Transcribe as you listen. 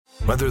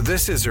Whether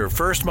this is her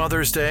first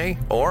Mother's Day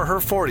or her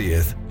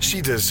 40th, she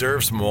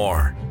deserves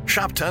more.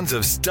 Shop tons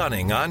of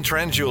stunning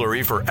on-trend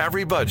jewelry for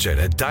every budget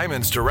at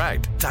Diamonds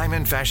Direct.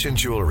 Diamond fashion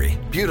jewelry,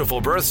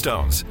 beautiful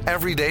birthstones,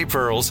 everyday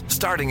pearls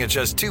starting at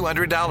just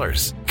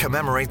 $200.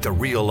 Commemorate the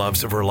real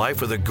loves of her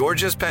life with a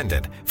gorgeous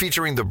pendant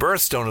featuring the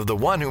birthstone of the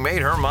one who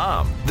made her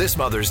mom. This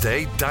Mother's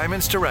Day,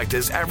 Diamonds Direct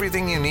is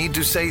everything you need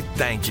to say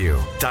thank you.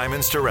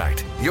 Diamonds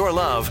Direct. Your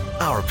love,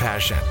 our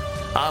passion.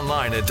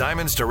 Online at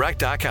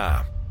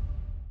diamondsdirect.com.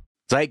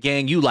 Zeit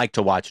Gang, you like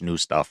to watch new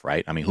stuff,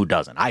 right? I mean, who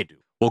doesn't? I do.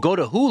 Well, go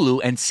to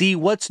Hulu and see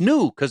what's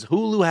new, because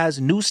Hulu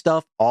has new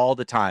stuff all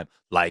the time,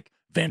 like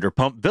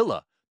Vanderpump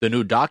Villa, the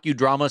new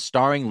docudrama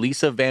starring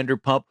Lisa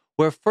Vanderpump,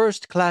 where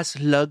first-class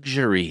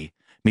luxury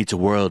meets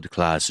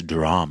world-class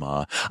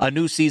drama. A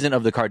new season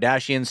of The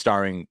Kardashians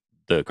starring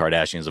the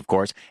Kardashians, of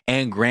course,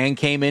 and Grand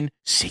Cayman,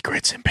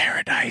 Secrets in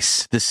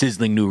Paradise, the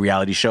sizzling new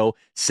reality show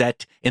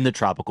set in the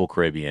tropical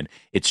Caribbean.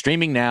 It's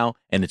streaming now,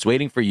 and it's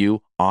waiting for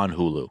you on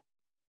Hulu.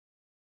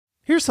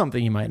 Here's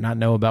something you might not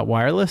know about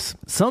wireless.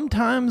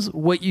 Sometimes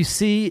what you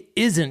see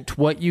isn't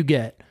what you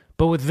get.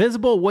 But with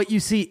Visible, what you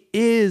see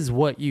is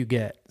what you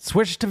get.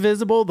 Switch to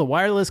Visible, the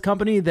wireless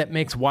company that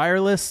makes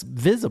wireless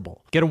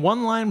visible. Get a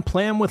one-line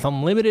plan with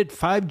unlimited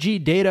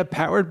 5G data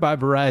powered by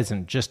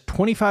Verizon. Just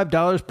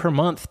 $25 per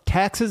month,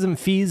 taxes and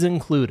fees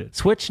included.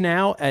 Switch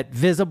now at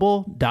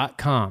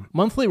Visible.com.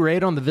 Monthly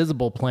rate on the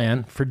Visible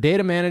plan. For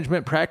data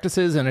management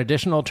practices and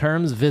additional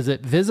terms,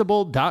 visit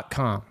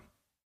Visible.com.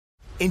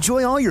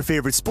 Enjoy all your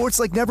favorite sports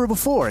like never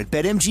before at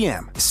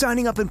BetMGM.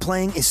 Signing up and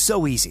playing is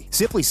so easy.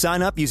 Simply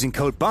sign up using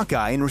code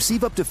Buckeye and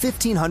receive up to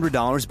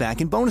 $1,500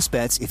 back in bonus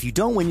bets if you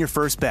don't win your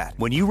first bet.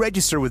 When you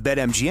register with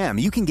BetMGM,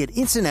 you can get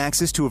instant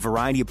access to a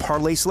variety of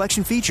parlay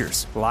selection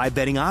features, live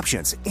betting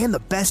options, and the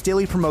best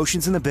daily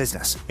promotions in the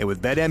business. And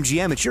with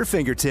BetMGM at your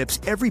fingertips,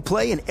 every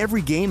play and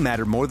every game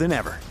matter more than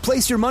ever.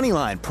 Place your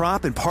moneyline,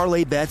 prop, and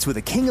parlay bets with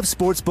the king of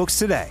sportsbooks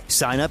today.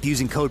 Sign up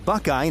using code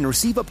Buckeye and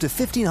receive up to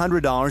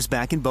 $1,500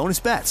 back in bonus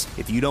bets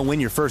if you don't win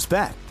your first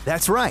bet.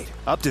 That's right,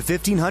 up to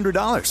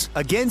 $1,500.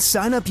 Again,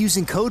 sign up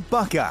using code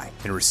Buckeye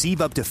and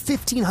receive up to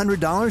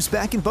 $1,500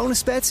 back in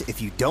bonus bets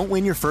if you don't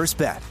win your first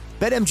bet.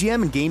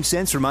 BetMGM and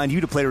GameSense remind you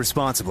to play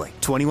responsibly.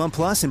 21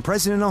 plus and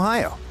present in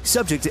Ohio.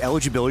 Subject to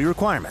eligibility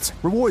requirements.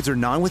 Rewards are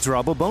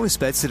non-withdrawable bonus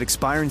bets that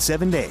expire in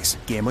 7 days.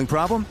 Gambling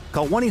problem?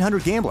 Call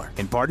 1-800-GAMBLER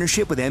in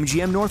partnership with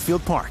MGM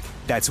Northfield Park.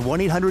 That's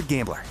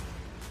 1-800-GAMBLER.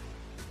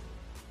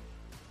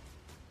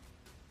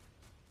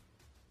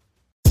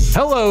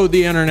 Hello,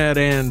 the internet,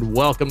 and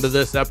welcome to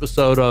this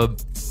episode of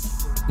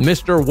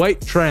Mr. White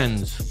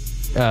Trends,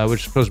 which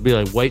is supposed to be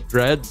like white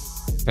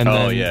dreads. And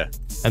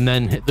And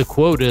then the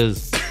quote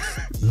is,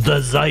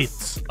 "The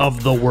Zeits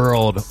of the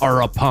world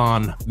are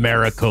upon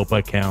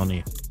Maricopa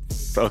County."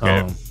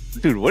 Okay.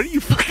 Dude, what are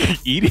you fucking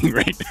eating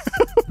right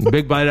now?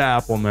 Big bite of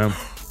apple, man.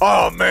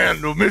 Oh,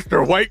 man, the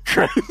Mr. White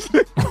Trends.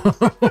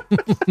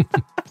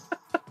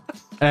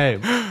 Hey.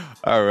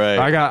 All right.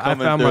 I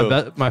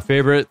found my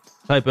favorite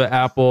type of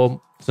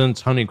apple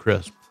since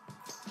Honeycrisp.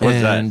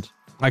 What's that?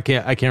 I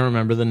can't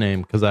remember the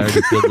name because I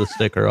already peeled the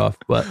sticker off.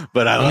 But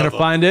I'm gonna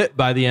find it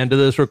by the end of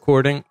this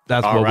recording.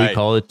 That's what we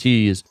call a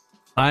tease.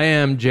 I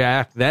am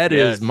Jack. That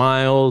is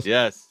Miles.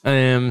 Yes.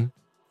 And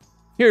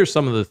here's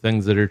some of the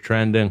things that are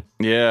trending.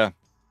 Yeah.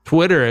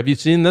 Twitter. Have you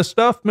seen this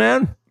stuff,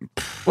 man?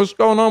 What's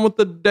going on with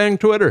the dang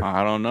Twitter?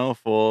 I don't know.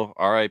 Full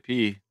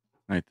RIP,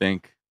 I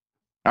think.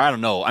 I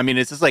don't know. I mean,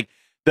 it's just like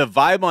the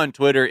vibe on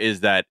Twitter is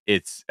that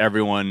it's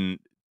everyone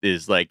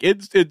is like,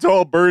 it's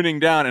all burning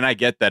down. And I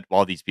get that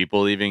all these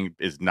people leaving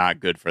is not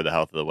good for the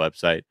health of the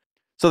website.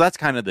 So that's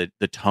kind of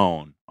the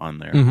tone on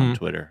there on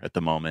Twitter at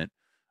the moment.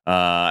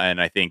 And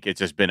I think it's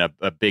just been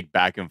a big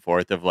back and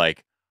forth of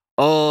like,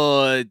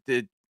 oh,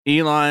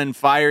 Elon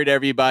fired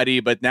everybody,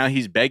 but now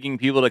he's begging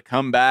people to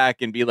come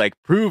back and be like,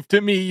 prove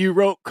to me you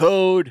wrote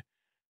code.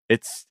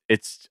 It's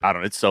I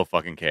don't know. It's so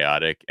fucking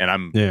chaotic. And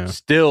I'm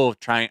still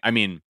trying. I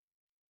mean,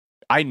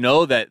 I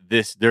know that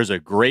there's a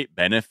great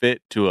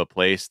benefit to a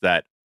place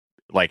that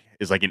like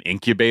is like an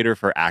incubator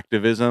for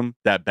activism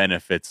that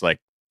benefits like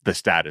the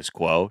status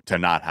quo to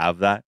not have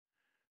that.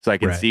 So I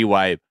can see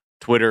why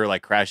Twitter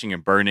like crashing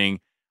and burning.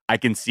 I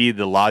can see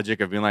the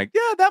logic of being like,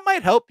 yeah, that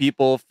might help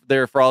people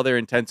there for all their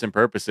intents and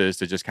purposes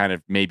to just kind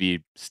of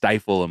maybe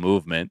stifle a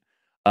movement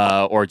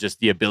or just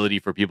the ability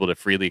for people to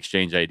freely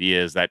exchange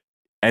ideas that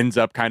ends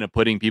up kind of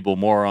putting people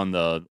more on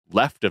the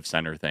left of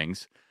center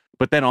things.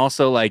 But then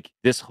also like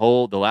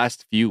the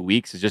last few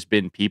weeks has just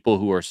been people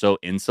who are so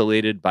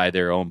insulated by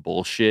their own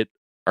bullshit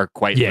are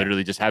quite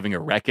literally just having a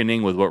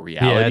reckoning with what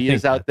reality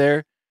is out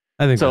there.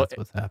 I think that's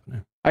what's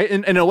happening.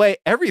 In a way,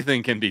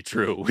 everything can be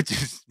true, which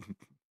is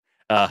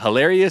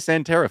hilarious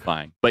and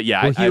terrifying. But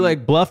yeah, he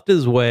like bluffed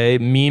his way,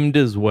 memed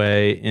his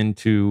way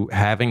into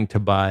having to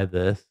buy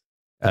this.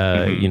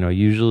 You know,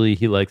 usually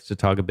he likes to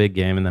talk a big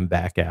game and then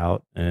back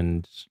out.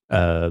 And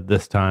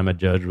this time a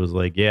judge was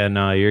like, yeah,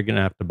 no, you're going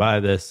to have to buy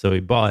this. So he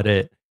bought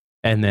it.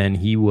 And then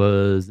he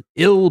was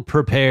ill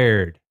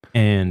prepared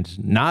and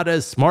not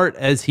as smart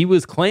as he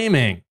was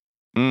claiming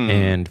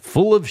and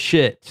full of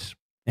shit.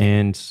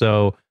 And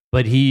so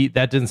But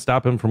that didn't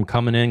stop him from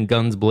coming in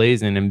guns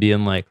blazing and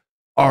being like,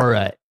 all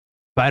right,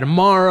 by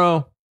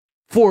tomorrow,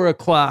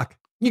 4:00,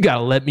 you got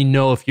to let me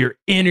know if you're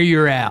in or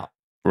you're out.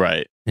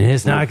 Right. And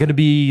it's not going to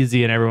be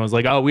easy. And everyone's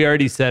like, oh, we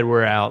already said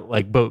we're out.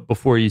 Like, but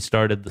before you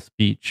started the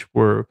speech,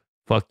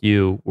 fuck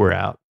you, we're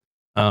out.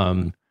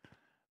 Well,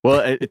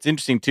 it's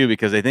interesting too,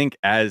 because I think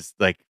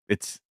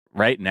it's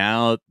right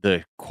now,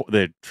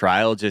 the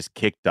trial just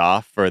kicked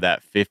off for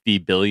that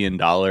 $50 billion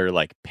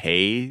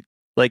pay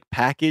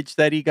package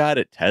that he got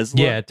at Tesla.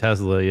 Yeah,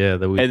 Tesla. Yeah,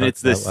 and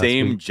it's the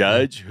same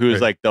judge who's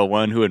the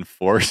one who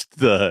enforced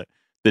the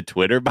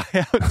Twitter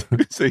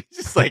buyout. So he's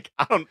just like,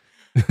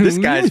 this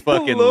guy's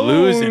fucking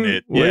losing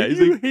it. Yeah, he's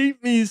you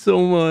hate me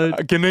so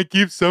much. Can I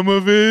keep some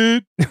of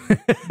it?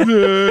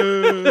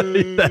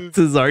 That's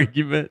his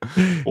argument.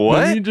 What?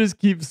 Let me just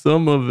keep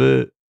some of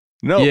it.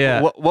 No,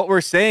 yeah. What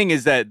we're saying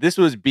is that this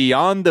was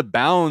beyond the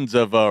bounds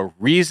of a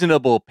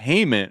reasonable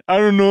payment. I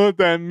don't know what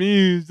that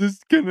means.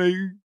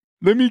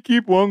 Let me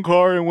keep one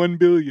car and $1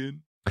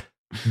 billion.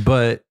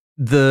 But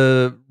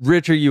the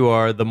richer you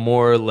are, the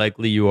more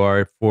likely you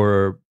are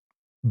for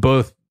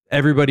both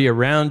everybody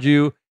around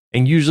you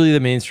and usually the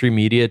mainstream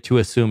media to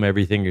assume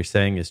everything you're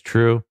saying is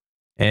true.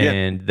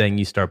 And then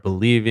you start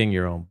believing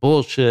your own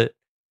bullshit.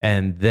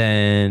 And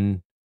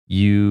then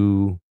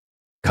you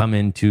come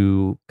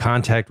into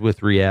contact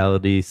with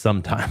reality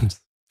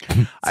sometimes.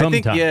 I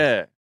think,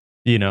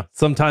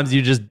 sometimes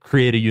you just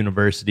create a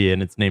university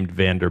and it's named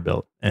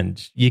Vanderbilt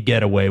and you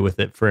get away with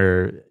it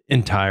for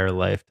entire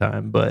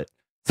lifetime. But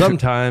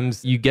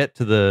sometimes you get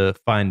to the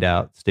find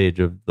out stage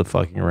of the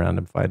fucking around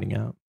and finding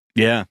out.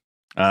 Yeah.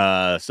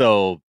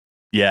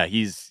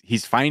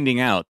 He's finding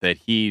out that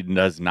he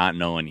does not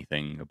know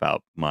anything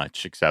about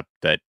much except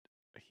that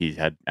he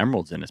had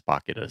emeralds in his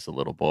pocket as a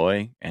little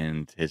boy,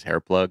 and his hair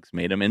plugs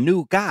made him a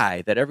new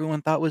guy that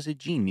everyone thought was a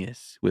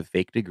genius with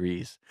fake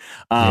degrees.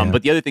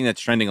 But the other thing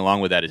that's trending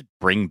along with that is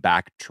bring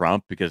back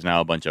Trump, because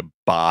now a bunch of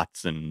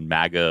bots and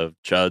MAGA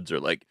chuds are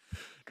like,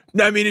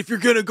 I mean, if you're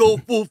going to go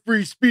full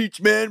free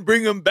speech, man,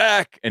 bring him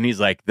back. And he's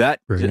like,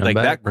 that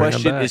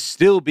question is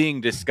still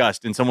being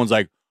discussed. And someone's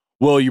like,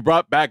 well, you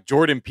brought back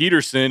Jordan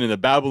Peterson and the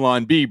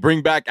Babylon Bee,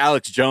 bring back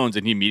Alex Jones.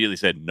 And he immediately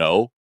said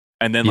no.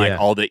 And then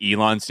all the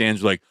Elon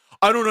stands were like,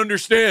 I don't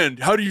understand.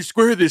 How do you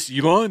square this,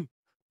 Elon?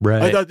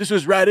 Right. I thought this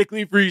was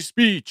radically free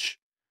speech.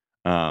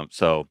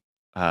 TikTok,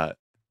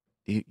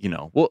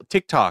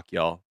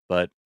 y'all.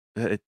 But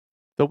the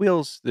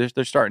wheels,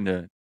 they're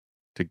starting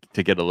to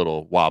get a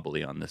little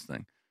wobbly on this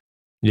thing.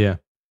 Yeah.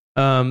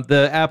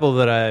 The apple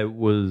that I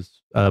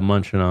was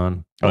munching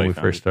on when we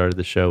first started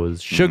the show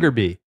was Sugar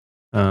Bee.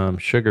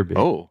 Sugar Bee.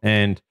 Oh.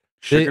 And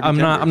I'm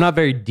not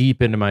very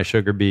deep into my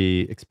Sugar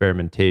Bee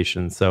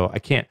experimentation, so I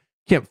can't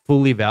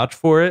fully vouch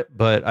for it,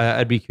 but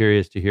I'd be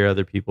curious to hear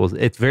other people's.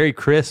 It's very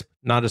crisp,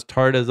 not as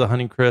tart as a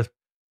Honey Crisp,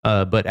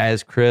 but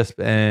as crisp,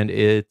 and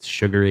it's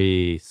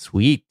sugary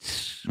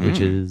sweet, which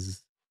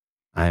is,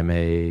 I'm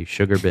a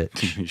sugar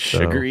bitch.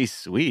 Sugary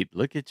sweet.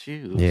 Look at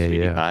you,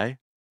 sweetie pie.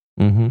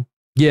 Mm-hmm.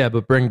 Yeah,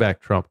 but bring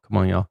back Trump. Come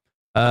on, y'all.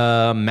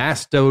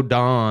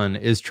 Mastodon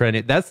is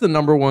trending. That's the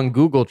 #1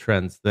 Google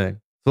Trends thing.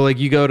 So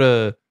you go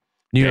to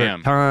New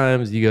York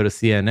Times, you go to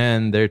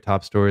CNN, their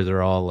top stories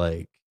are all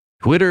like,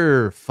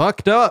 Twitter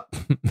fucked up.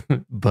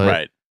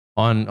 But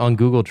on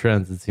Google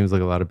Trends, it seems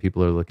like a lot of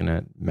people are looking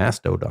at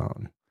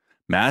Mastodon.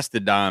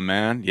 Mastodon,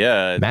 man.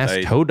 Yeah.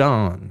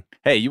 Mastodon.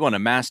 Hey, you want a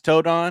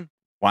Mastodon?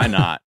 Why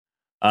not?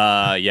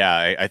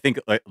 I think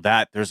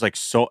that there's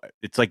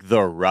it's like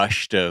the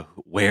rush to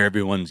where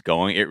everyone's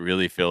going. It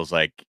really feels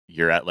like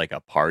you're at a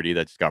party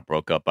that just got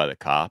broke up by the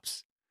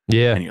cops.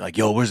 Yeah. And you're like,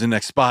 yo, where's the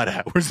next spot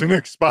at? Where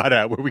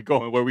are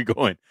we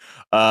going?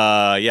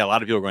 A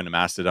lot of people are going to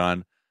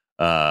Mastodon.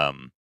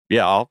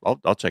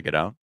 I'll check it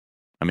out.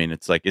 I mean,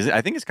 it's I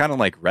think it's kind of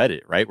like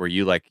Reddit, right? Where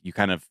you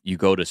you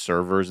go to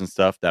servers and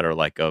stuff that are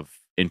of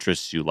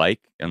interests you like,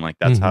 and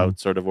that's how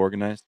it's sort of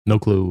organized. No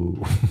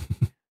clue.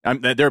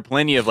 There are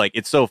plenty of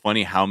it's so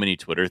funny how many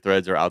Twitter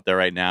threads are out there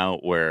right now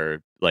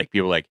where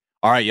people are like,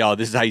 all right, y'all,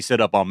 this is how you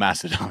set up on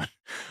Mastodon.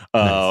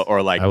 Nice. Or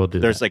I will do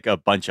there's that. A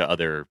bunch of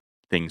other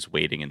things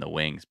waiting in the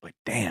wings. But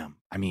damn,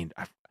 I mean,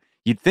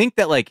 you'd think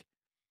that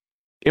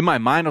in my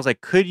mind, I was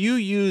like, could you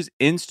use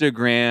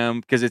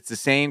Instagram because it's the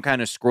same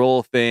kind of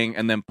scroll thing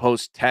and then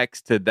post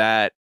text to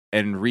that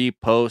and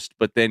repost,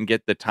 but then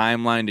get the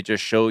timeline to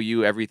just show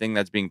you everything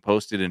that's being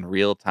posted in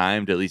real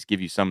time to at least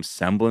give you some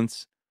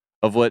semblance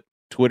of what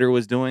Twitter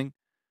was doing?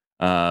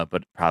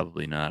 But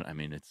probably not. I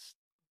mean, it's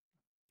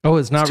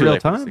not real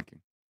time?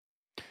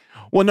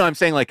 Well, no, I'm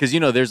saying because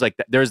there's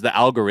the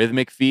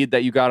algorithmic feed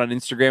that you got on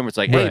Instagram where it's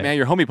hey man,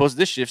 your homie posted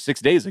this shit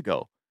 6 days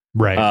ago.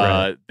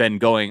 Right. Then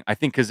going, I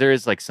think because there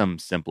is some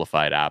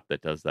simplified app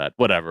that does that.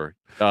 Whatever.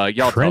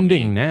 Y'all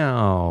trending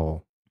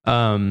now.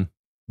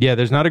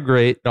 There's not a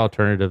great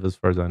alternative as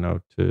far as I know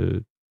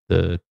to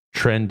the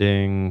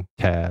trending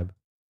tab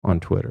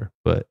on Twitter,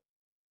 but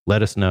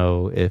let us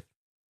know if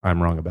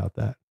I'm wrong about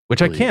that, which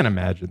Please. I can't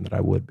imagine that I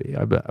would be.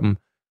 I'm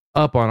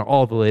up on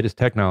all the latest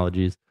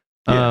technologies.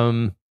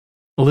 Yeah.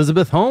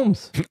 Elizabeth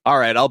Holmes. All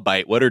right, I'll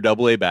bite. What are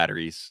AA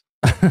batteries?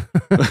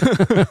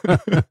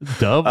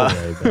 Double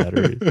A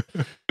batteries.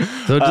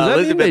 So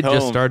does that mean they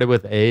just started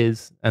with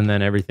A's and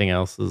then everything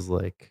else is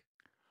like...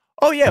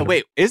 Oh, yeah.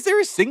 Wait, is there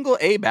a single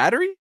A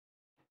battery?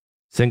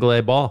 Single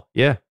A ball,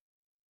 yeah.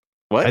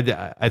 What?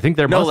 I think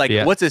there must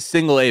be. What's a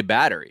single A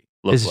battery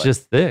look It's like?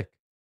 just thick.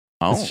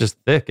 Oh. It's just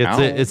thick.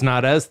 It's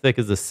not as thick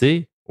as a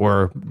C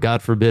or,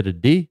 God forbid, a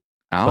D.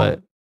 Oh.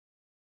 But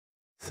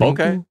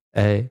single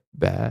A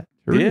battery.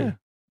 Yeah.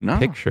 No.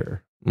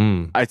 Picture.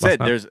 I said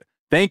there's...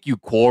 Thank you,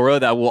 Quora.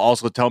 That will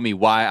also tell me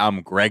why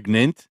I'm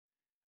pregnant.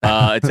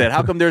 It said,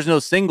 how come there's no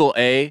single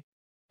A?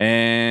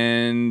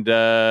 And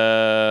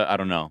I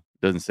don't know.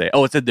 It doesn't say.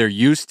 Oh, it said there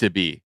used to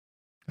be.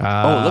 It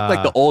looked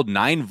like the old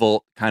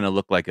 9-volt kind of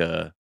looked like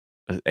a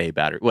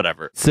battery.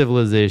 Whatever.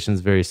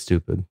 Civilization's very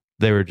stupid.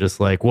 They were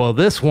just like, well,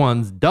 this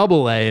one's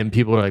double A, and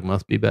people are like,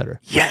 must be better.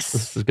 Yes.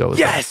 Let's just go with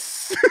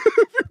yes.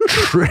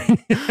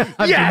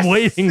 I've been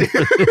waiting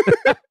for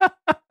this.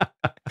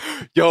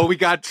 Yo, we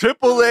got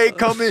AAA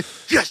coming.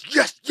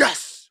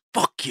 Yes.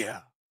 Fuck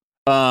yeah.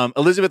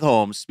 Elizabeth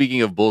Holmes,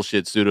 speaking of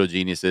bullshit pseudo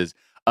geniuses,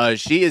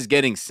 she is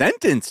getting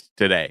sentenced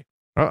today.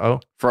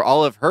 For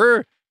all of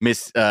her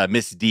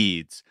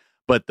misdeeds.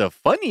 But the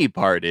funny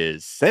part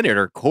is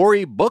Senator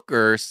Cory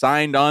Booker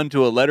signed on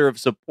to a letter of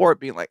support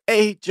being like,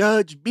 hey,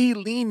 judge, be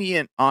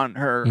lenient on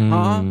her.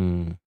 Huh?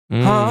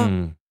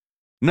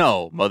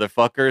 No,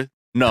 motherfucker.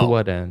 No. To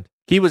what end?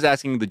 He was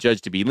asking the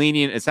judge to be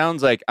lenient. It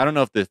sounds like, I don't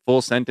know if the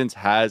full sentence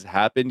has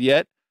happened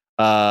yet,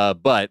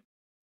 but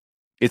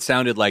it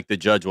sounded like the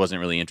judge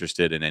wasn't really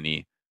interested in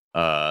any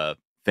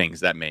things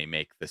that may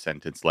make the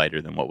sentence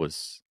lighter than what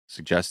was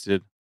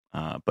suggested.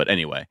 But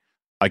anyway,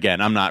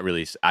 again, I'm not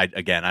really,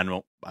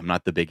 I'm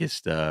not the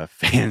biggest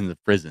fan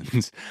of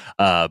prisons,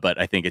 but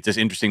I think it's just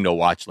interesting to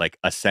watch like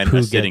a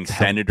sitting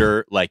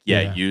senator,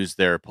 use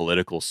their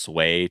political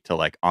sway to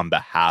like on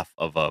behalf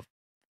of a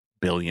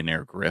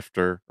billionaire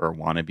grifter or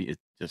wannabe. It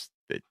just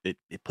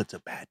it puts a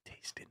bad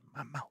taste in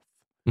my mouth.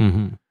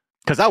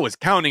 Because I was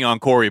counting on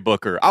Cory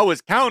Booker. I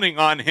was counting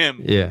on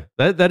him. Yeah,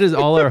 that is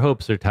all our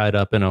hopes are tied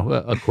up in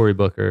a Cory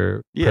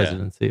Booker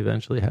presidency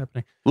eventually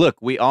happening. Look,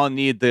 we all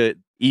need the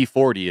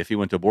E40 if he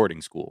went to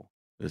boarding school.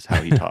 Is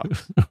how he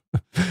talks.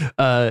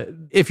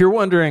 If you're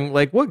wondering,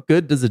 like, what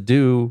good does it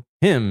do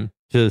him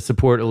to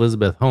support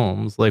Elizabeth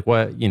Holmes? Like,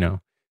 what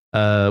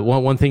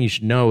one thing you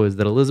should know is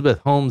that Elizabeth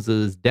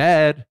Holmes's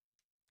dad,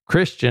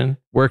 Christian,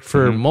 worked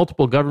for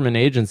multiple government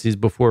agencies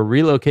before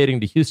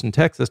relocating to Houston,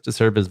 Texas to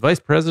serve as vice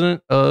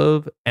president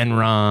of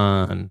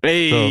Enron.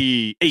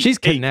 She's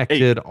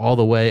connected all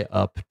the way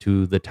up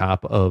to the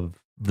top of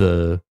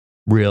the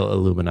real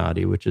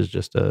Illuminati, which is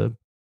just a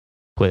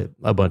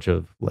bunch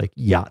of like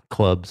yacht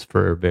clubs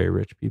for very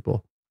rich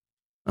people.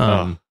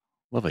 Love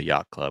a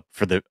yacht club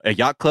for the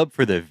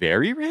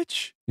very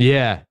rich.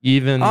 Yeah,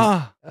 even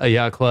a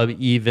yacht club,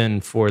 even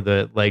for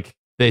the like.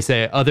 They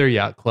say other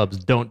yacht clubs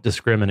don't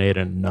discriminate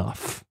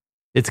enough.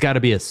 It's got to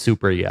be a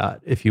super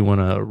yacht if you want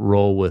to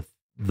roll with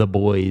the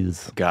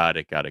boys. Got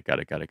it.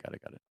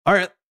 All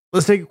right,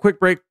 let's take a quick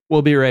break.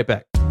 We'll be right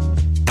back.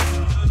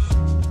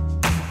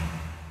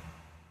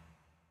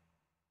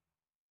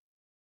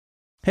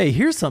 Hey,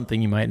 here's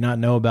something you might not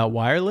know about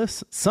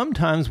wireless.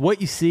 Sometimes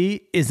what you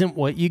see isn't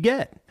what you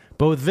get.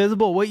 But with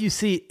Visible, what you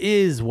see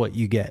is what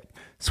you get.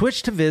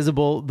 Switch to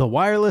Visible, the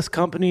wireless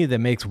company that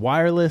makes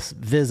wireless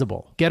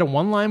visible. Get a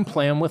one-line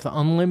plan with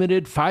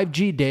unlimited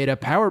 5G data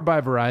powered by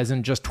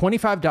Verizon, just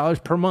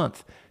 $25 per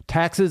month,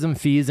 taxes and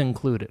fees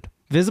included.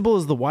 Visible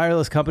is the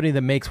wireless company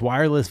that makes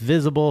wireless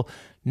visible.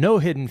 No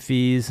hidden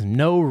fees,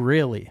 no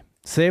really.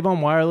 Save on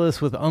wireless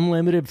with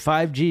unlimited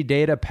 5G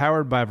data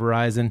powered by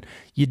Verizon.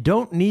 You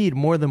don't need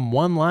more than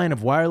one line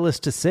of wireless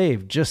to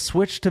save. Just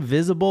switch to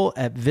Visible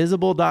at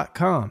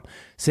Visible.com.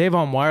 Save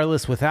on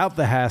wireless without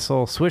the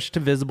hassle. Switch to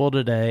Visible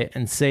today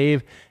and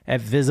save at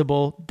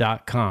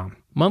Visible.com.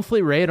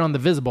 Monthly rate on the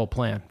Visible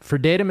plan. For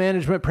data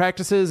management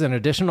practices and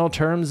additional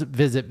terms,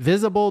 visit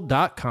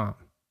Visible.com.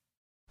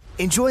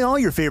 Enjoy all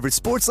your favorite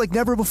sports like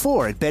never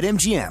before at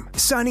BetMGM.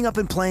 Signing up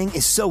and playing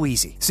is so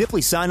easy.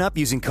 Simply sign up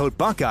using code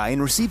Buckeye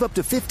and receive up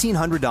to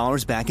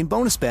 $1,500 back in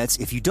bonus bets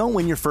if you don't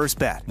win your first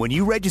bet. When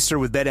you register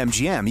with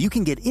BetMGM, you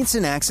can get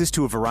instant access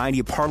to a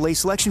variety of parlay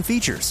selection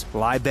features,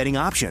 live betting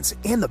options,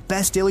 and the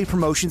best daily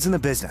promotions in the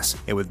business.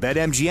 And with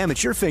BetMGM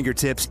at your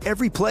fingertips,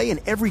 every play and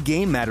every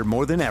game matter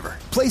more than ever.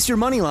 Place your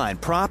moneyline,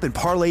 prop, and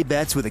parlay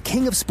bets with the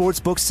king of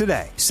sportsbooks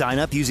today. Sign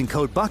up using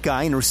code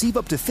Buckeye and receive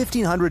up to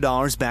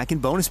 $1,500 back in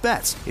bonus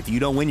bets if you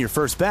don't win your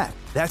first bet.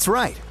 That's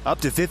right, up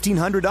to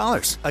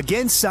 $1,500.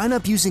 Again, sign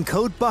up using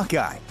code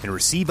Buckeye and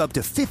receive up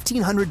to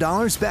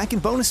 $1,500 back in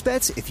bonus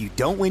bets if you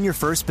don't win your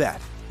first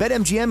bet.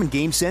 BetMGM and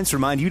GameSense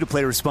remind you to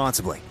play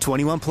responsibly.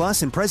 21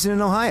 plus and present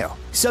in Ohio.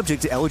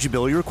 Subject to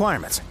eligibility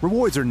requirements.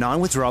 Rewards are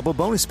non-withdrawable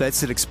bonus bets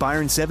that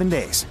expire in 7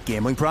 days.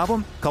 Gambling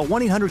problem? Call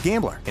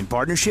 1-800-GAMBLER in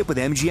partnership with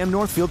MGM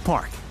Northfield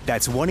Park.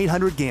 That's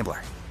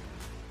 1-800-GAMBLER.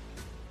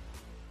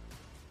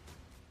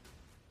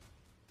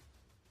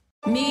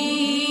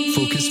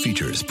 Focus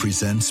Features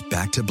presents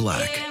Back to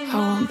Black. I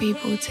want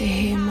people to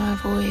hear my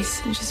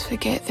voice and just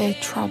forget their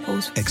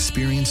troubles.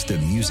 Experience the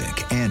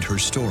music and her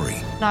story.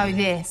 Know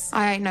this,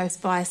 I ain't no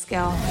Spice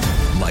Girl.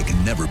 Like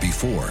never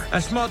before.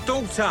 That's my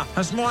daughter.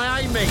 That's my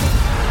Amy.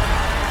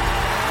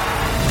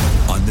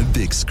 On the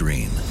big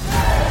screen.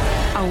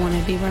 I want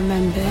to be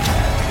remembered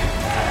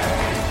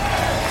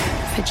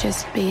for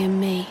just being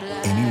me.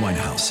 Amy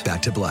Winehouse,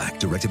 Back to Black.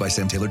 Directed by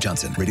Sam Taylor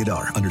Johnson. Rated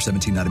R. Under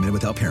 17, not a minute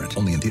without parent.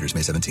 Only in theaters May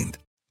 17th.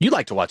 You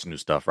like to watch new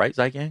stuff, right,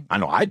 Zygang? I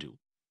know I do.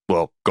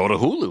 Well, go to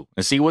Hulu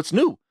and see what's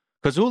new.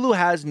 Because Hulu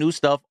has new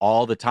stuff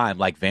all the time,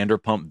 like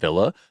Vanderpump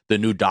Villa, the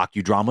new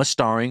docudrama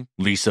starring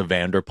Lisa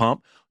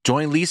Vanderpump.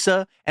 Join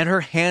Lisa and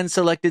her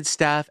hand-selected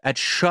staff at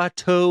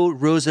Chateau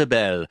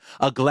Rosabelle,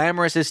 a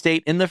glamorous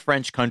estate in the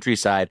French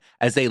countryside,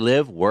 as they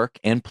live, work,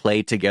 and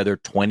play together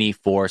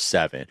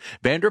 24/7.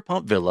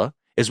 Vanderpump Villa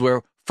is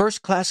where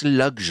first-class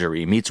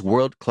luxury meets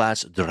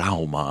world-class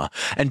drama.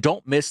 And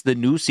don't miss the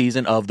new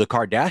season of The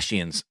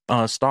Kardashians,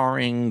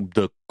 starring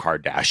the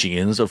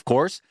Kardashians, of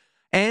course.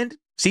 And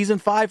Season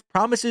 5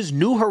 promises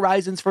new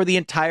horizons for the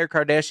entire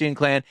Kardashian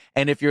clan.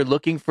 And if you're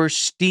looking for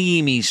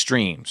steamy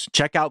streams,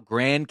 check out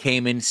Grand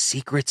Cayman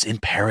Secrets in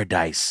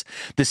Paradise,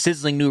 the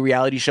sizzling new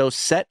reality show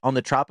set on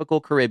the tropical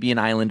Caribbean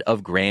island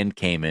of Grand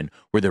Cayman,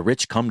 where the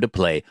rich come to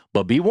play.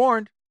 But be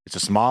warned, it's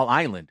a small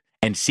island,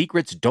 and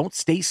secrets don't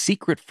stay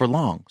secret for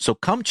long. So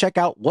come check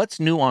out what's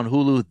new on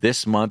Hulu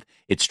this month.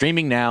 It's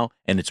streaming now,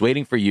 and it's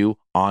waiting for you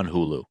on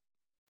Hulu.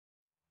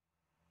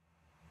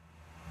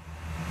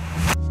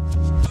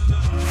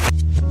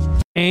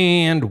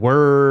 And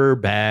we're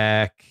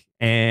back.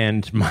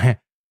 And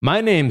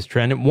my name's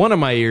trending. One of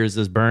my ears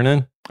is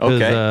burning.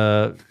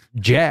 Okay.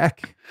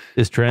 Jack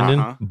is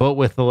trending, but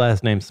with the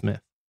last name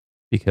Smith.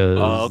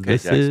 Because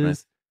this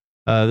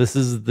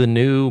is the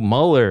new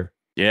Mueller.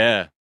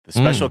 Yeah. The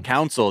special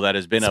counsel that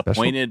has been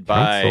appointed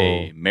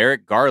by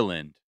Merrick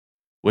Garland.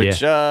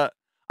 Which, I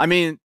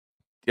mean,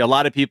 a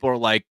lot of people are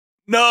like,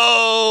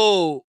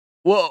 no.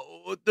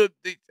 Well,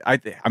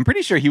 I'm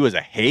pretty sure he was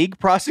a Hague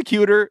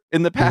prosecutor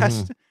in the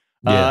past. Mm-hmm.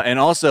 Yeah. And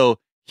also,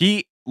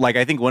 he, like,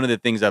 I think one of the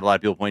things that a lot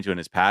of people point to in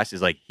his past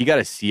is, like, he got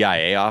a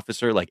CIA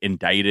officer, like,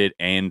 indicted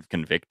and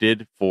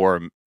convicted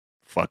for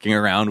fucking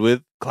around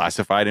with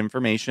classified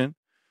information.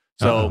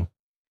 So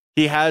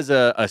he has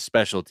a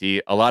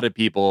specialty. A lot of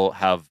people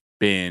have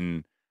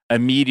been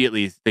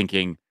immediately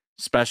thinking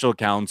special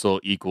counsel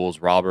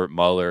equals Robert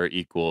Mueller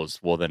equals,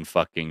 well, then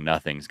fucking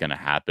nothing's going to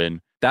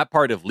happen. That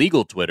part of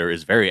legal Twitter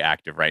is very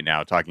active right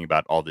now, talking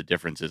about all the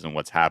differences in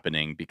what's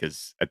happening,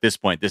 because at this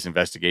point, this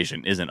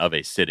investigation isn't of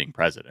a sitting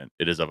president.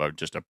 It is of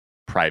just a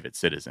private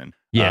citizen.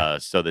 Yeah.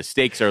 So the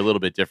stakes are a little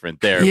bit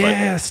different there.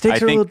 Yeah, but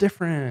stakes are a little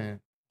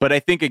different. But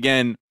I think,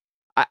 again,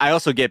 I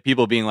also get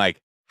people being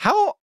like,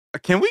 how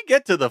can we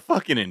get to the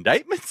fucking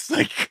indictments?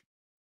 Like,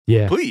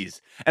 yeah,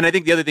 please. And I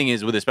think the other thing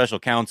is with a special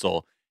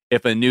counsel,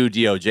 if a new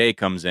DOJ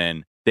comes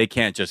in, they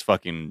can't just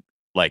fucking,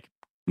 like,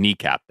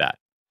 kneecap that.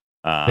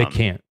 They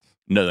can't.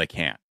 No, they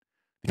can't.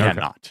 They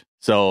cannot.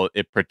 So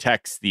it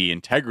protects the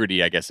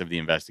integrity, I guess, of the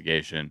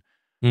investigation.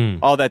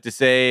 All that to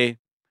say,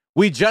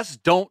 we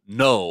just don't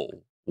know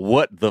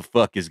what the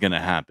fuck is going to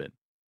happen.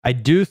 I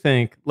do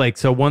think, like,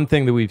 so one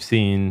thing that we've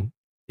seen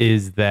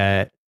is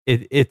that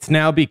it's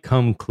now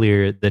become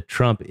clear that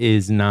Trump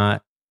is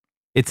not,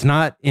 it's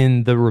not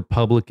in the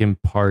Republican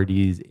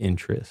Party's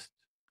interest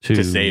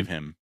to save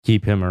him,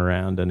 keep him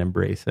around and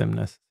embrace him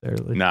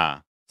necessarily. Nah.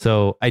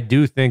 So I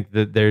do think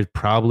that there's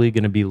probably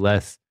going to be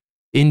less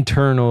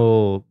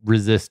internal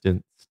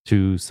resistance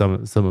to some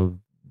of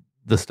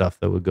the stuff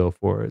that would go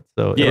for it.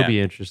 So it'll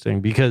be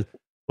interesting because,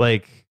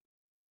 like,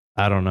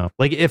 I don't know,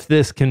 like, if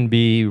this can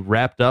be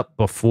wrapped up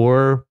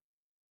before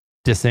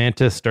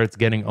DeSantis starts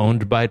getting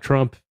owned by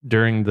Trump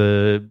during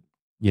the,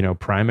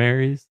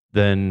 primaries,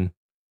 then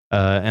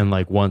and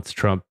like once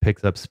Trump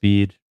picks up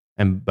speed,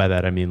 and by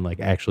that I mean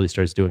like actually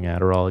starts doing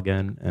Adderall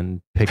again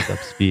and picks up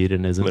speed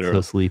and isn't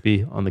so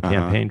sleepy on the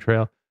campaign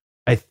trail,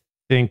 I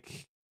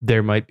think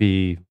there might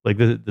be, like,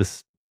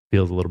 this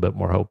feels a little bit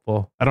more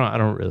hopeful. I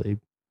don't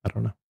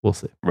know. We'll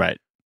see. Right.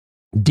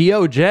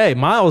 DOJ,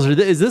 Miles,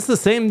 is this the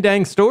same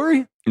dang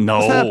story? No.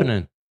 What's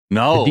happening?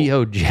 No. The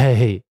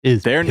DOJ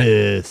is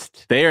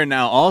pissed. They are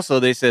now also,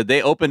 they said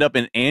they opened up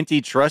an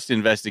antitrust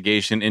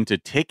investigation into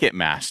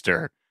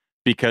Ticketmaster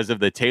because of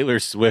the Taylor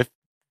Swift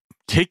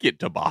ticket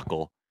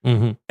debacle.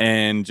 Mm-hmm.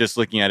 And just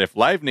looking at if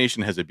Live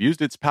Nation has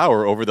abused its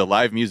power over the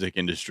live music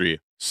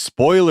industry.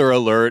 Spoiler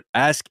alert,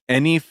 ask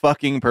any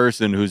fucking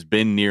person who's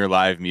been near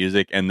live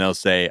music and they'll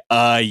say,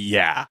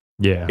 yeah.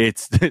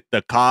 It's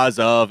the cause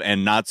of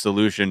and not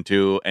solution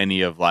to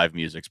any of live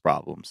music's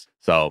problems.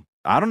 So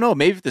I don't know.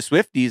 Maybe if the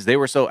Swifties, they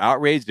were so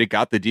outraged, it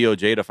got the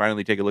DOJ to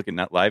finally take a look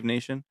at Live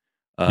Nation.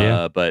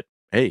 But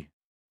hey,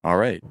 all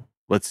right,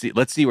 let's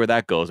see where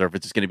that goes. Or if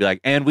it's just going to be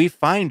like, and we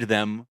fined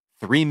them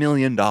 $3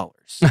 million.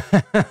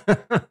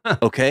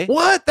 Okay.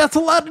 What? That's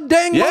a lot of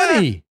dang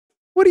money.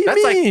 What do you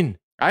mean? Like,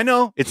 I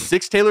know it's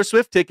 6 Taylor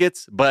Swift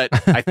tickets, but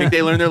I think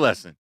they learned their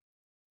lesson.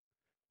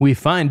 we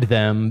find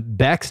them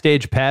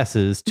backstage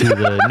passes to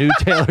the new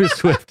Taylor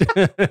Swift.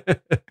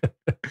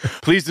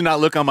 Please do not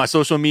look on my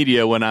social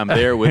media when I'm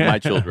there with my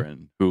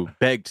children, who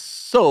begged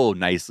so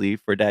nicely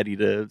for daddy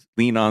to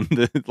lean on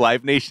the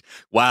Live Nation.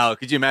 Wow,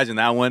 could you imagine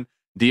that one?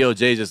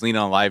 DOJ just lean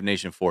on Live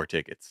Nation 4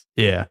 tickets.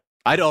 Yeah.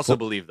 I'd also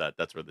believe that.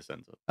 That's where this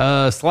ends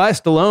up. Sly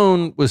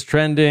Stallone was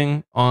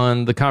trending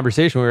on the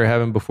conversation we were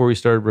having before we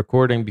started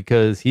recording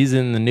because he's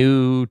in the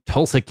new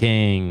Tulsa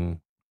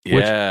King.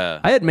 Which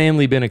Yeah. I had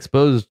mainly been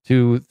exposed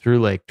to through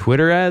like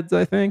Twitter ads,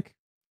 I think.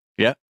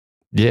 Yeah.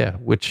 Yeah,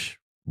 which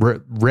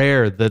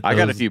rare that I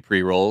got a few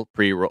pre-roll.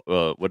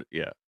 What?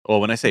 Yeah. Well,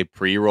 when I say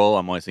pre-roll,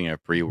 I'm always thinking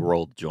of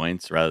pre-rolled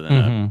joints rather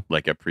than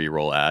like a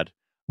pre-roll ad.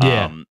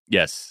 Yeah.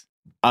 Yes.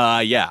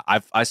 Yeah.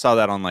 I saw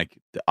that on like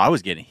I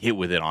was getting hit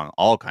with it on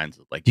all kinds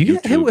of like. Do you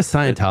YouTube. get hit with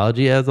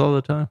Scientology ads all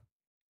the time?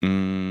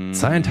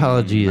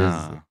 Scientology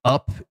is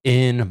up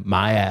in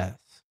my ass.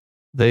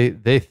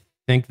 They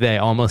think they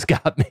almost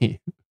got me.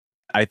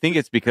 I think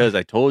it's because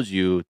I told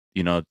you,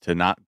 to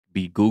not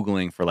be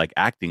Googling for like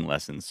acting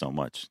lessons so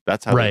much.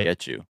 That's how they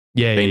get you.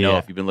 Yeah, they know yeah.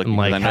 if you've been looking.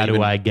 Like, how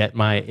do I get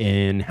my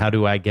in? How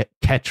do I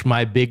catch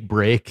my big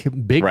break?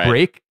 Big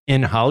break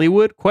in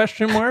Hollywood?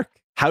 Question mark.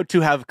 How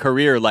to have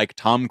career like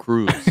Tom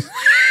Cruise.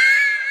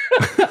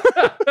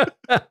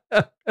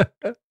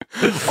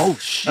 Oh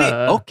shit!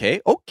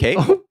 Okay.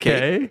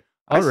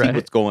 I see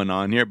what's going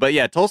on here. But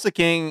yeah, Tulsa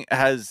King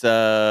has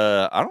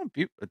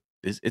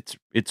it's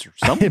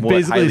somewhat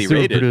basically highly super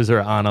rated. Producer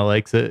Anna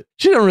likes it.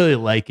 She don't really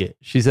like it.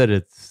 She said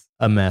it's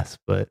a mess,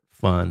 but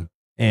fun.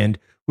 And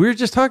we were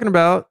just talking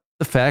about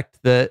the fact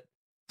that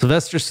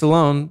Sylvester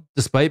Stallone,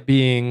 despite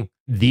being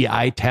the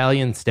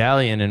Italian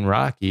stallion in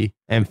Rocky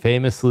and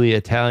famously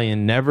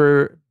Italian,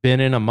 never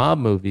been in a mob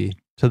movie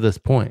to this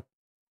point.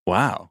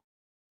 Wow.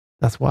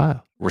 That's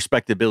wild.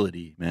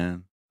 Respectability,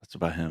 man. That's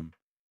about him.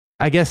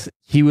 I guess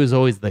he was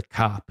always the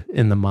cop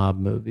in the mob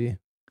movie.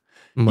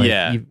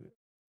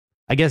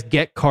 I guess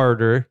Get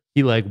Carter,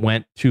 he like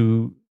went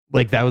to,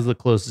 like, that was the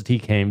closest he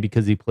came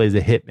because he plays a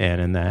hitman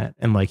in that.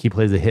 And like he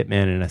plays a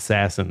hitman in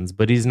Assassins,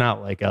 but he's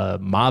not like a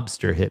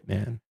mobster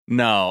hitman.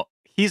 No,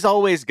 he's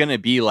always going to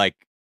be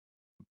like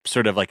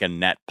sort of like a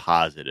net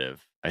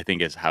positive, I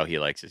think is how he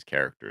likes his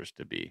characters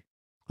to be.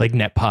 Like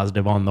net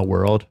positive on the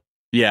world.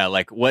 Yeah,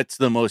 like what's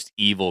the most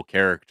evil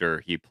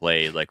character he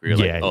played? Like where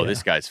you're like,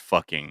 this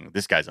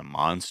guy's a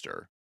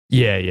monster.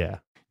 Yeah.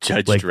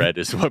 Judge Dredd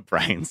is what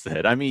Brian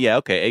said. I mean, yeah,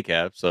 okay,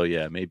 ACAB. So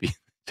yeah, maybe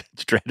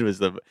Judge Dredd was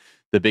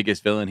the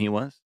biggest villain he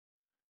was.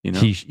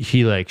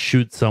 He like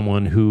shoots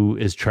someone who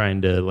is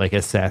trying to like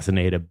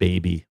assassinate a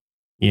baby.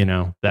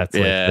 That's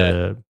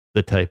like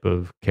the type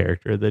of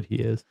character that he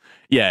is.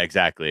 Yeah,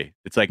 exactly.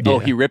 It's like,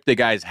 he ripped the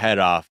guy's head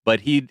off,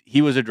 but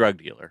he was a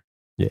drug dealer.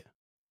 Yeah.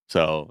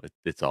 So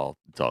it's all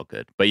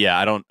good. But yeah,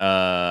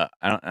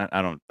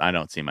 I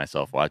don't see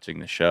myself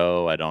watching the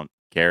show. I don't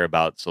care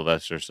about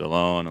Sylvester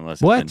Stallone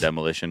unless it's in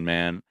Demolition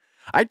Man.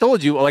 I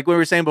told you, like we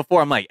were saying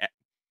before, I'm like,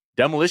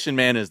 Demolition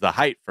Man is the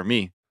height for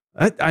me.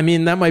 I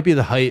mean, that might be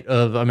the height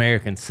of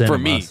American cinema. For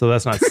me. So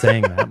that's not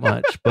saying that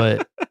much,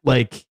 but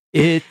like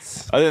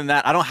it's... Other than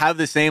that, I don't have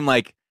the same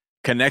like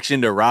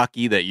connection to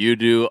Rocky that you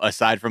do,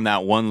 aside from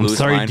that one loose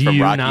line from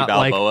Rocky not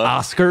Balboa.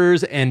 Like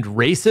Oscars and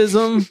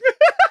racism?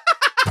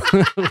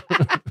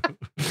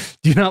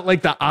 Do you not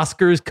like the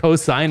Oscars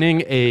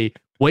co-signing a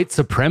white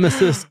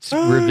supremacist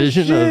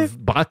revision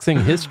of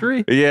boxing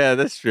history? Yeah,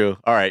 that's true.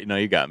 All right, no,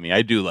 you got me.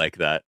 I do like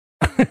that.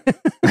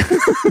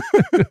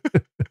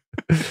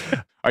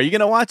 Are you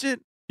gonna watch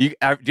it? Do you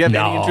have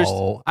any interest?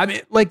 I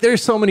mean, like,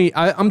 there's so many.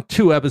 I'm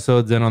 2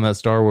 episodes in on that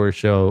Star Wars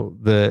show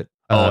that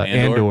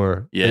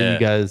Andor that you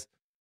guys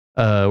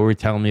were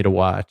telling me to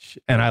watch,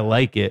 and I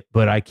like it,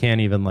 but I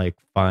can't even like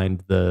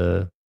find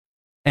the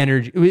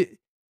energy.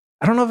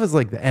 I don't know if it's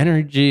like the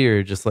energy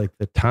or just like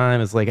the time.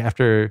 It's like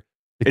after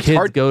the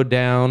kids go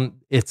down,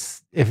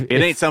 it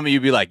ain't something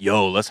you'd be like,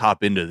 yo, let's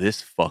hop into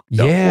this fucked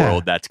up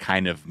world that's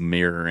kind of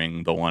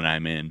mirroring the one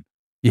I'm in.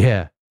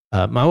 Yeah.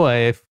 My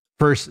wife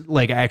first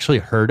like actually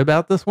heard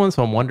about this one,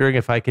 so I'm wondering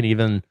if I can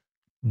even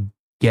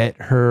get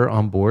her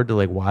on board to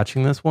like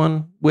watching this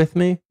one with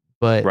me.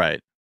 But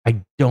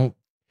I don't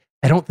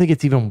think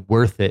it's even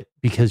worth it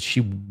because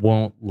she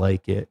won't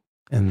like it,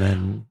 and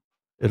then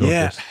it'll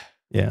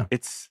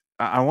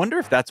I wonder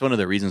if that's one of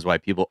the reasons why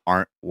people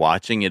aren't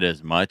watching it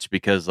as much,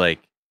 because like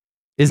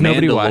is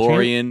nobody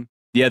watching it?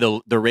 Yeah,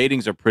 the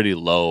ratings are pretty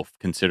low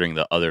considering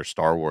the other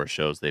Star Wars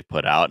shows they've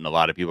put out, and a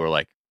lot of people are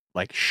like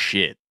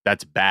shit,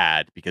 that's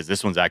bad because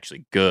this one's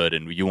actually good,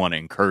 and you want to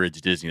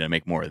encourage Disney to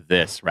make more of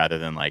this rather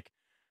than like,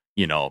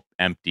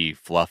 empty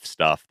fluff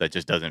stuff that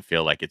just doesn't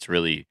feel like it's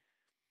really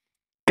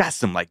got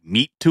some like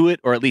meat to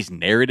it, or at least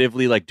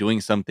narratively like doing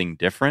something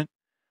different.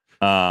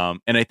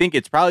 And I think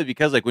it's probably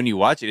because like when you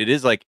watch it, it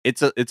is like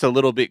it's a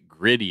little bit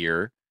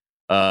grittier.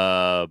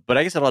 But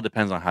I guess it all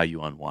depends on how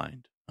you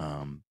unwind.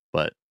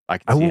 But I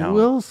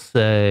will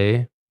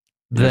say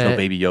there's no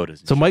Baby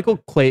Yodas. So Michael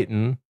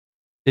Clayton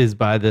is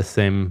by this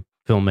same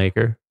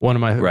filmmaker. One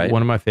of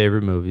my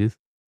favorite movies.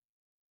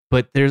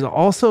 but there's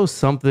also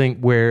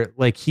something where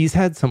like he's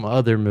had some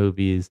other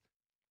movies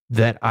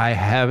that I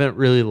haven't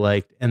really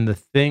liked. And the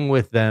thing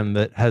with them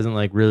that hasn't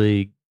like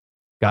really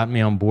got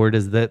me on board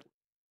is that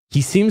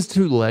he seems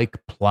to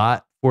like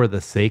plot for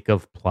the sake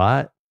of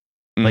plot.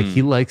 Like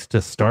he likes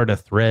to start a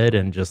thread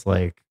and just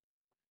like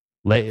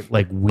weave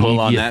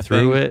you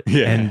through it.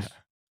 Yeah. And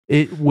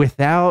it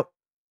without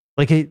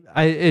like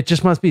it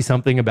just must be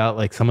something about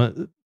like some of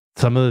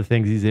the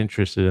things he's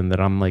interested in that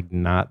I'm like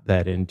not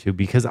that into,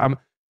 because I'm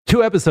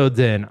 2 episodes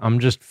in, I'm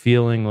just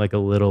feeling like a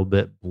little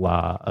bit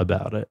blah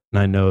about it. And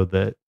I know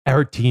that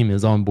our team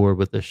is on board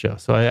with this show.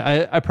 So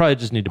I probably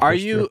just need to push Are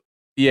you through.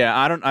 Yeah,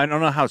 I don't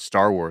know how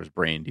Star Wars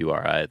brained you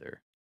are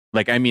either.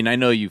 Like, I mean, I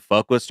know you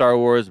fuck with Star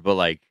Wars, but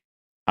like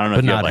I don't know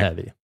But if you're not like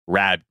heavy.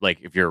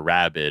 like if you're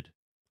rabid.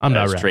 I'm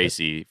not as rabid.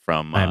 Tracy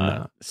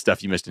from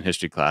Stuff You Missed in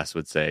History Class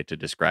would say to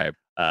describe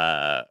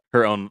her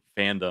own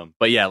fandom.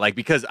 But yeah, like,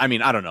 because I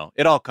mean, I don't know.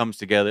 It all comes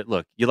together.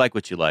 Look, you like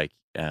what you like,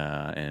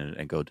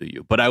 and go do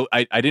you. But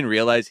I didn't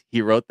realize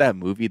he wrote that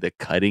movie, The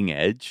Cutting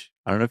Edge.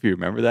 I don't know if you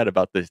remember that,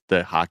 about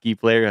the hockey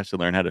player who has to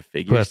learn how to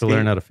figure Who has to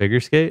learn how to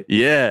figure skate?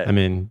 Yeah. I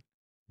mean,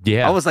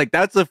 yeah. I was like,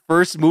 that's the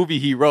first movie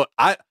he wrote.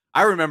 I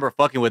remember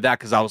fucking with that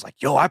because I was like,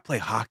 yo, I play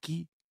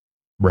hockey.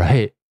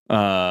 Right.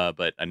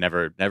 But I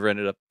never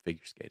ended up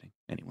figure skating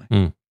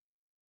anyway.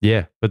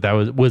 Yeah,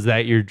 but was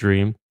that your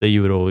dream, that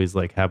you would always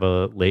like have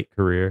a late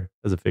career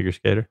as a figure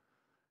skater?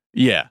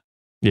 Yeah.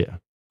 Yeah.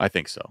 I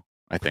think so.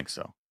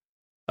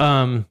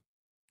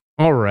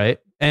 All right.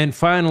 And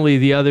finally,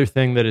 the other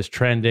thing that is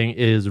trending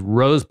is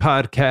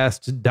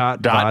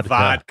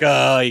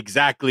rosepodcast.vodka.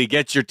 Exactly.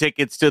 Get your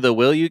tickets to the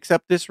Will You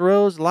Accept This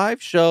Rose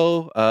live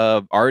show.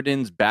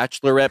 Arden's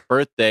bachelorette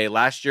birthday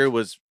last year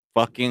was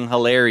fucking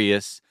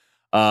hilarious.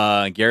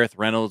 Gareth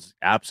Reynolds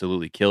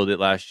absolutely killed it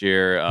last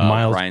year.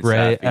 Miles Brian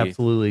Gray Safi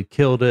absolutely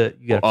killed it.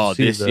 You got to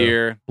see this the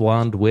year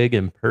blonde wig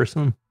in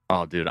person.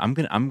 Oh, dude, I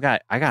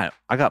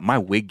got my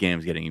wig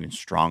game's getting even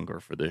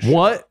stronger for this show.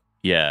 What?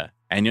 Yeah.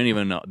 And you don't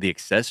even know the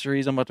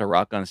accessories I'm about to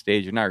rock on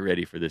stage. You're not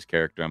ready for this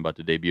character I'm about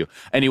to debut.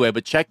 Anyway,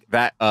 but check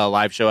that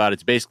live show out.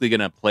 It's basically going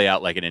to play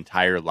out like an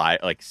entire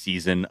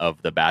season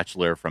of The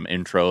Bachelor, from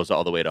intros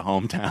all the way to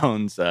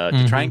hometowns,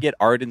 to try and get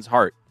Arden's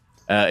heart.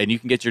 And you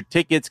can get your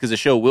tickets because the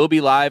show will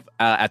be live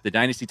at the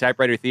Dynasty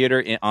Typewriter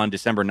Theater on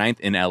December 9th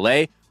in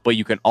LA. But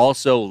you can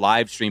also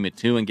live stream it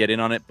too and get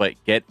in on it.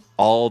 But get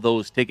all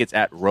those tickets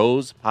at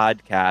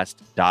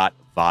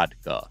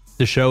rosepodcast.vodka.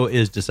 The show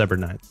is December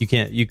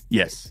 9th.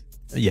 Yes.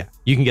 Yeah,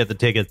 you can get the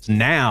tickets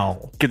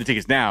now. Get the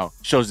tickets now.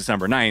 Show's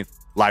December 9th.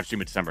 Live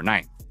stream it December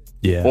 9th.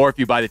 Yeah. Or if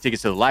you buy the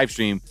tickets to the live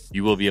stream,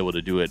 you will be able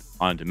to do it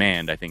on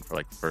demand, I think, for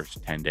like the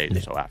first 10 days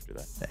or so after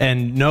that.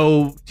 And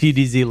no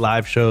TDZ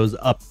live shows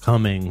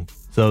upcoming.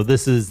 So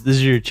this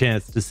is your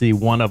chance to see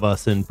one of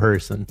us in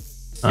person.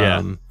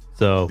 So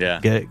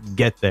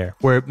get there.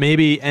 Where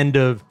maybe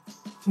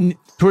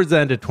towards the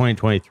end of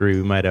 2023,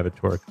 we might have a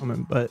tour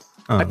coming, but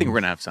I think we're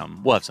gonna have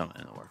some. We'll have something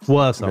in the works.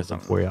 We'll have something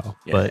for y'all,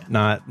 but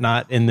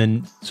not in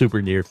the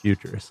super near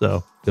future.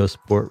 So go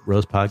support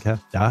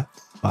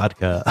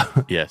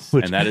rosepodcast.vodka. Yes,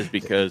 and that is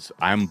because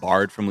I'm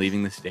barred from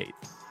leaving the state.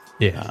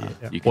 Yeah.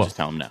 You can just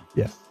tell them now.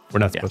 Yeah, we're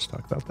not supposed to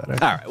talk about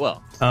that. All right.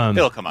 Well,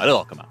 it'll come out.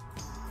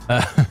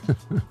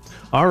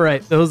 All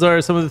right. Those are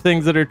some of the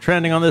things that are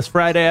trending on this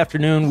Friday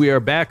afternoon. We are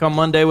back on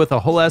Monday with a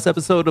whole ass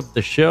episode of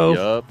the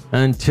show. Yep.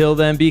 Until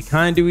then, be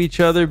kind to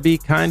each other. Be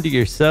kind to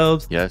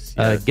yourselves. Yes.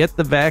 Get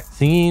the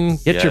vaccine.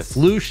 Get your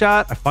flu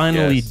shot. I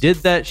finally did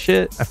that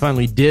shit. I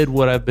finally did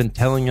what I've been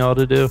telling y'all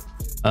to do.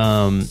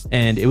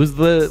 And it was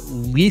the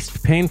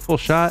least painful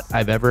shot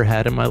I've ever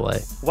had in my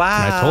life.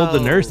 Wow. And I told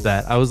the nurse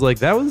that. I was like,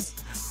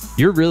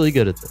 you're really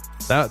good at this.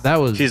 That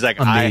was She's like,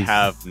 amazing. I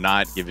have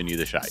not given you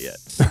the shot yet.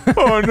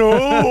 Oh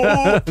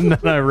no. And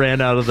then I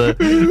ran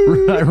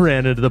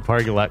into the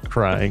parking lot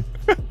crying.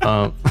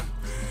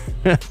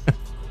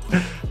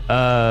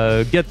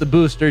 Get the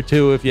booster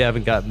too if you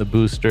haven't gotten the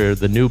booster.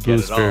 The new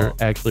booster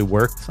actually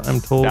works, I'm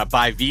told. Got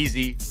by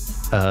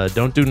VZ.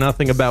 Don't do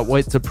nothing about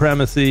white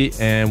supremacy,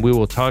 and we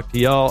will talk to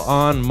y'all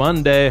on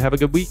Monday. Have a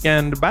good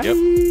weekend. Bye. Yep.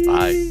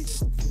 Bye.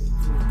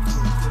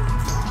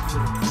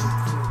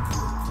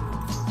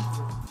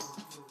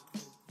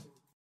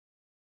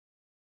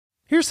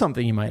 Here's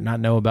something you might not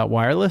know about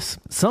wireless.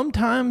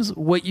 Sometimes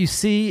what you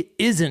see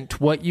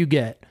isn't what you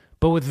get.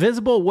 But with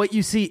Visible, what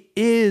you see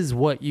is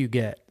what you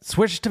get.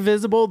 Switch to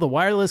Visible, the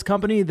wireless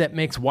company that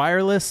makes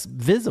wireless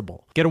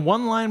visible. Get a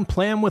one-line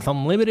plan with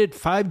unlimited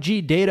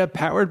 5G data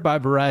powered by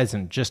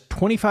Verizon. Just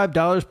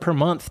 $25 per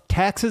month,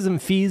 taxes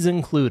and fees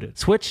included.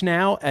 Switch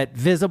now at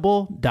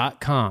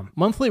Visible.com.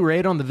 Monthly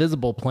rate on the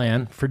Visible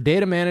plan. For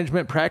data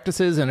management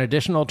practices and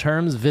additional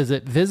terms,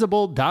 visit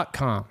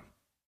Visible.com.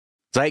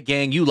 Zeit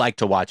Gang, you like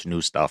to watch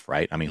new stuff,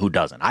 right? I mean, who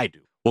doesn't? I do.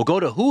 Well, go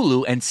to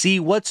Hulu and see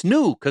what's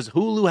new, because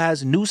Hulu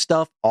has new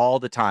stuff all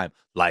the time,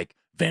 like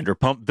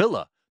Vanderpump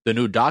Villa, the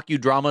new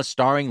docudrama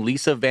starring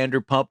Lisa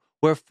Vanderpump,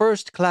 where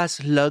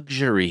first-class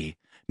luxury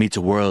meets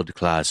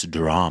world-class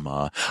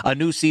drama. A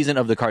new season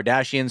of The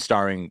Kardashians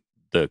starring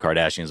the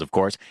Kardashians, of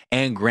course,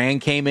 and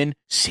Grand Cayman,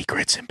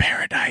 Secrets in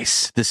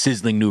Paradise, the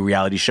sizzling new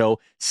reality show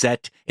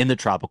set in the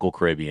tropical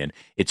Caribbean.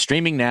 It's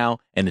streaming now,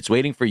 and it's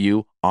waiting for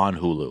you on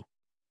Hulu.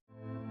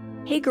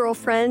 Hey,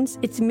 girlfriends,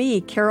 it's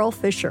me, Carol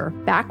Fisher,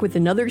 back with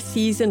another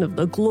season of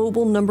the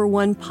global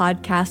 #1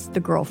 podcast, The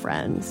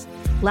Girlfriends.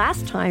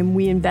 Last time,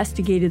 we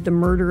investigated the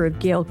murder of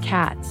Gail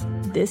Katz.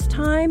 This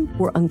time,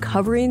 we're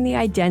uncovering the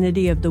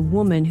identity of the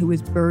woman who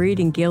was buried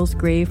in Gail's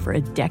grave for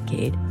a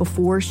decade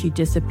before she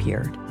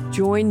disappeared.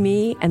 Join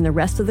me and the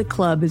rest of the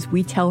club as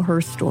we tell her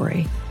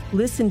story.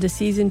 Listen to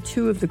Season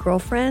 2 of The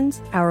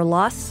Girlfriends, Our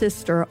Lost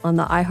Sister on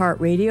the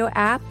iHeartRadio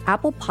app,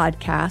 Apple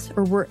Podcasts,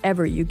 or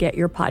wherever you get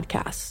your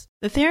podcasts.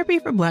 The Therapy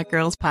for Black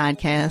Girls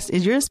podcast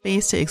is your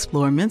space to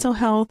explore mental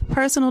health,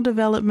 personal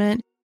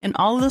development, and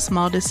all of the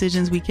small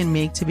decisions we can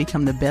make to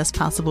become the best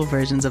possible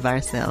versions of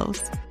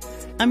ourselves.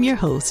 I'm your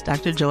host,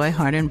 Dr. Joy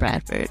Harden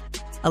Bradford,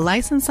 a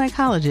licensed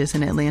psychologist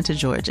in Atlanta,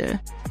 Georgia,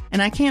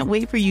 and I can't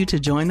wait for you to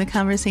join the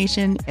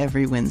conversation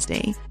every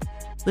Wednesday.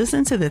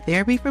 Listen to the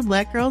Therapy for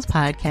Black Girls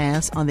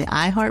podcast on the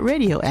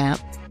iHeartRadio app,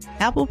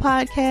 Apple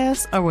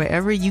Podcasts, or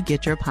wherever you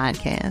get your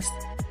podcasts.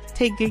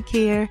 Take good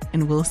care,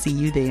 and we'll see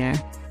you there.